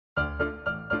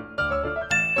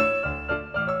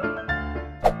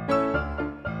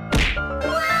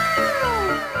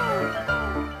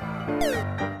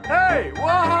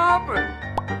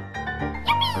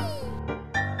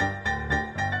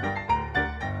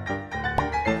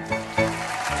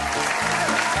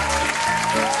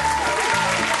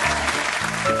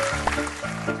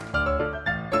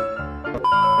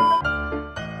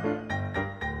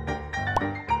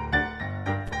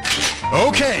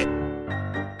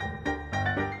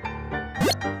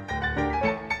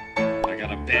I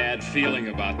got a bad feeling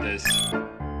about this.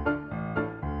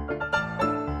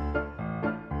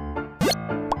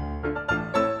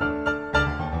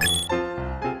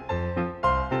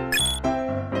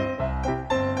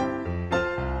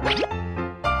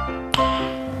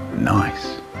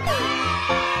 Nice.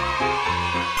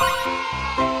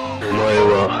 お前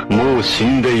はもう死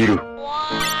んでいる。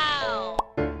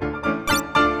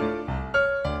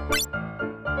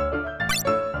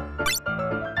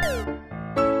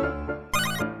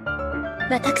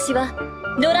私は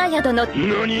ノラヤ殿。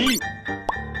何？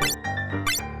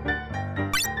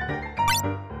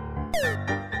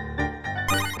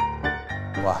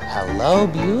 Well, hello,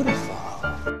 beautiful.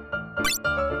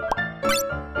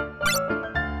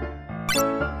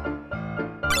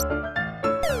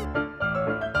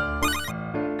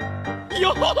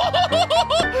 Yo!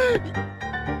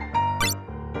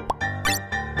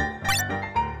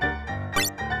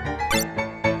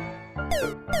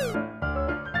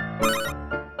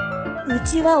 う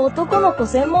ちは男の子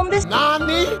専門です。なに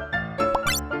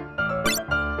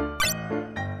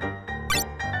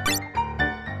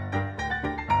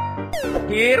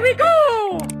？Here we go!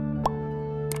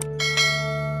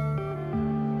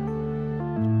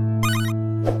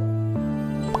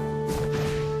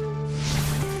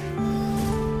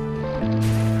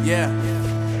 Yeah.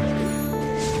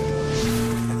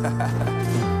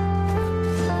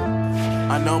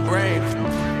 Unknown brain.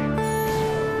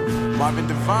 Marvin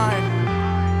Divine.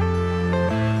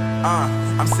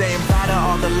 I'm saying bye to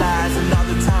all the lies and all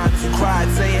the times you cried,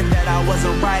 saying that I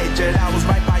wasn't right, yet I was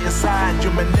right by your side.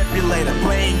 You manipulator,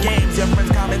 playing games, your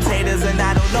friends commentators, and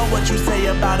I don't know what you say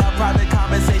about our private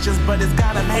conversations, but it's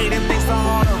got them hating. Thanks to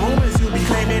all the rumors you be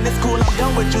claiming, it's cool I'm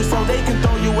done with you, so they can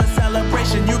throw you a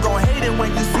celebration. You gon' hate it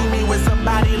when you see me with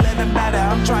somebody living better.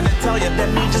 I'm trying to tell you that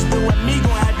me just doing me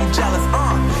gon' have you jealous.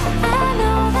 I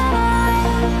know that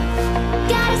I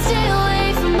gotta stay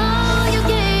away from all your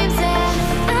games, and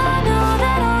I know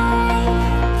that I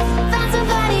found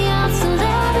somebody else to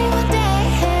love me one day.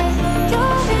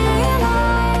 You'll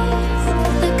realize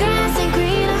the grass ain't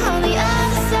greener on the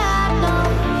other side. No,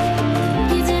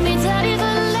 you did me dirty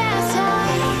for the last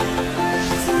time,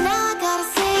 so now I gotta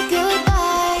say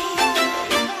goodbye.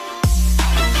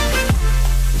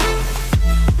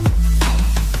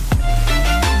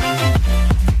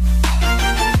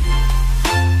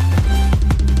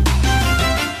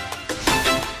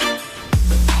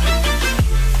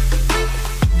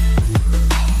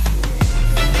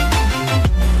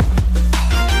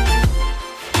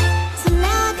 So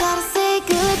now I gotta say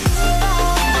goodbye.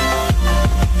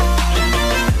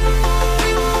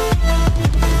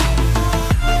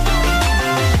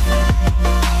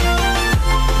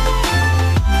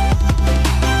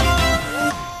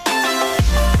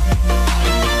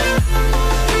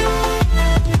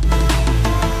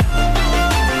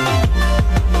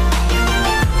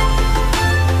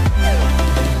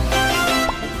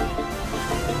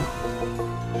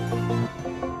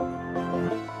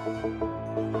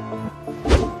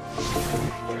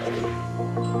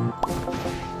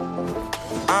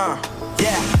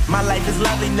 Yeah, my life is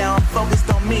lovely now, I'm focused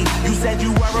on me. You said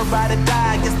you were a ride or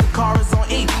die, I guess the car is on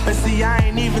E. But see, I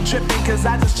ain't even tripping, cause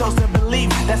I just chose to believe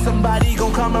that somebody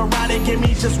gon' come around and give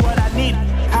me just what I need.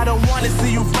 I don't wanna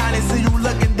see you finally, see you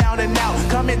looking down and out,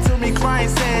 coming to me crying,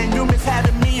 saying you miss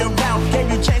having me around. Gave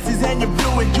you chances and you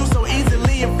blew it, you so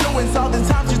easily influenced. All the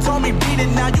times you told me beat it,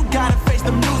 now you gotta face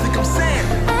the music. I'm saying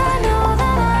I know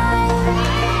that I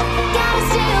gotta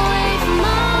stay away from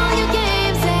all your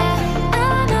games, and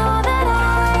I know that I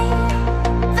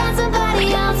found somebody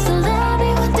else to love me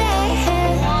one day.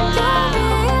 You'll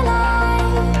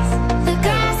realize the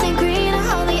grass ain't greener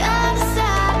on the other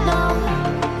side. No,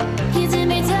 you did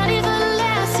me dirty for the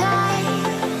last time,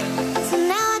 so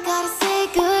now I gotta say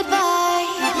goodbye.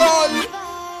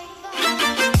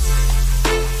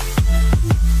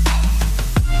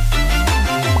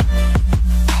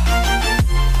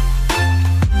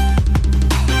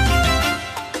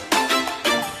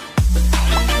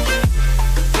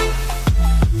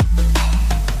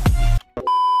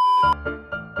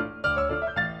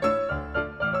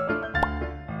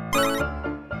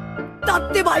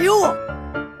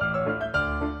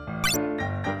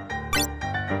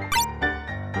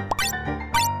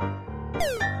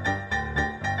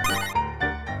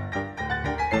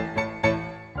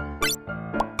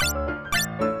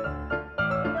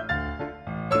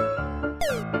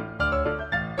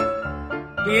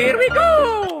 Here we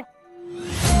go!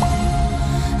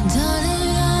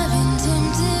 Darling, I've been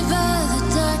tempted by the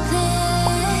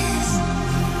darkness,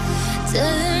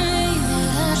 telling me that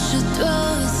I should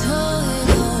throw it all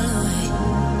away.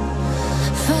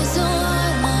 Fight so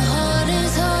hard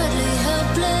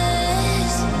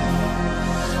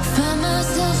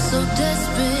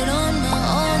desperate on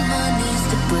my knees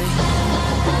to break.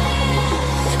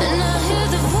 And I hear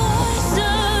the voice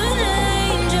of an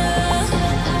angel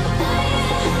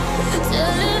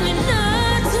telling me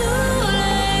not to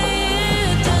lay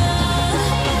it down.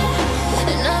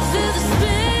 And I feel the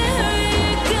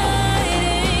spirit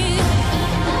guiding,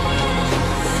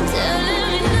 telling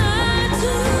me not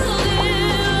to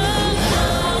give up.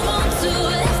 Hold on to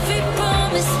every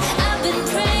promise I've been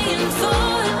praying for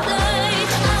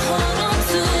tonight. I hold on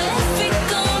to every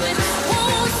garment,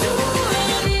 won't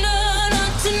surrender,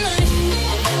 not tonight.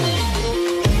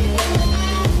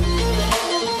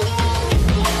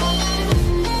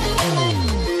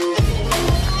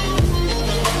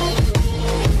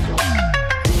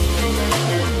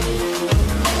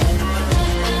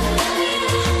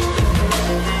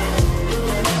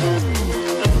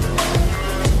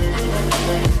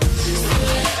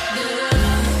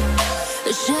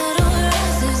 The shadow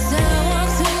rises as I walk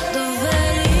through the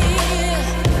valley,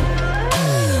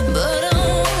 but I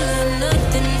won't let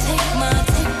nothing take my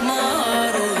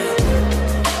heart away.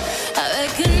 I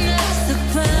recognize the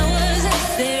powers as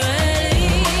they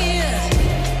rally,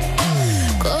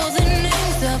 call the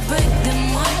names, I break them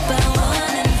one by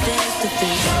one and face to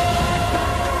face.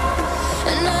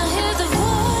 And I hear the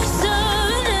voice of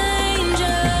an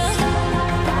angel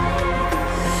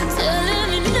telling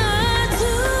me not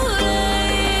to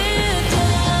lay it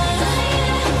down.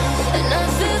 And I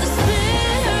feel the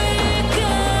spirit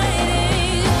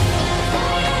guiding,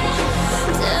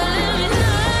 telling me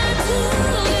not to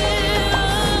give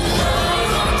up.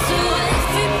 Hold on to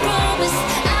every promise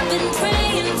I've been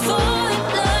praying for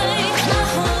tonight. I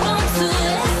hold on to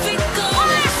every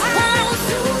garment, won't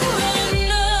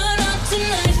surrender, not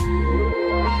tonight.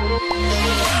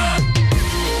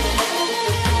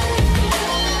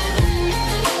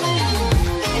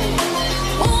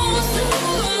 Won't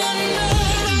surrender,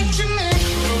 not tonight.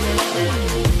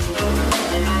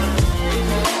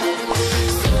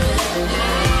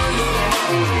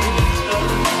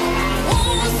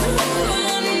 Won't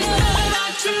surrender,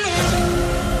 not tonight.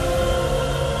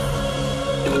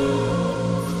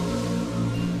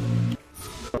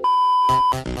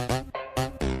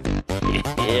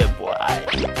 Yeah, boy.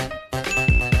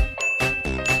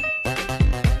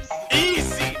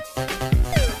 Easy.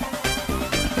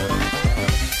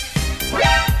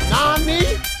 Nani?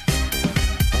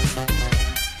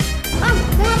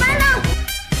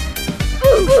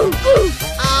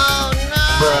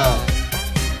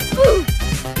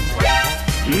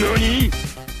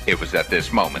 It was at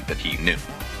this moment that he knew.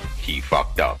 He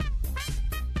fucked up.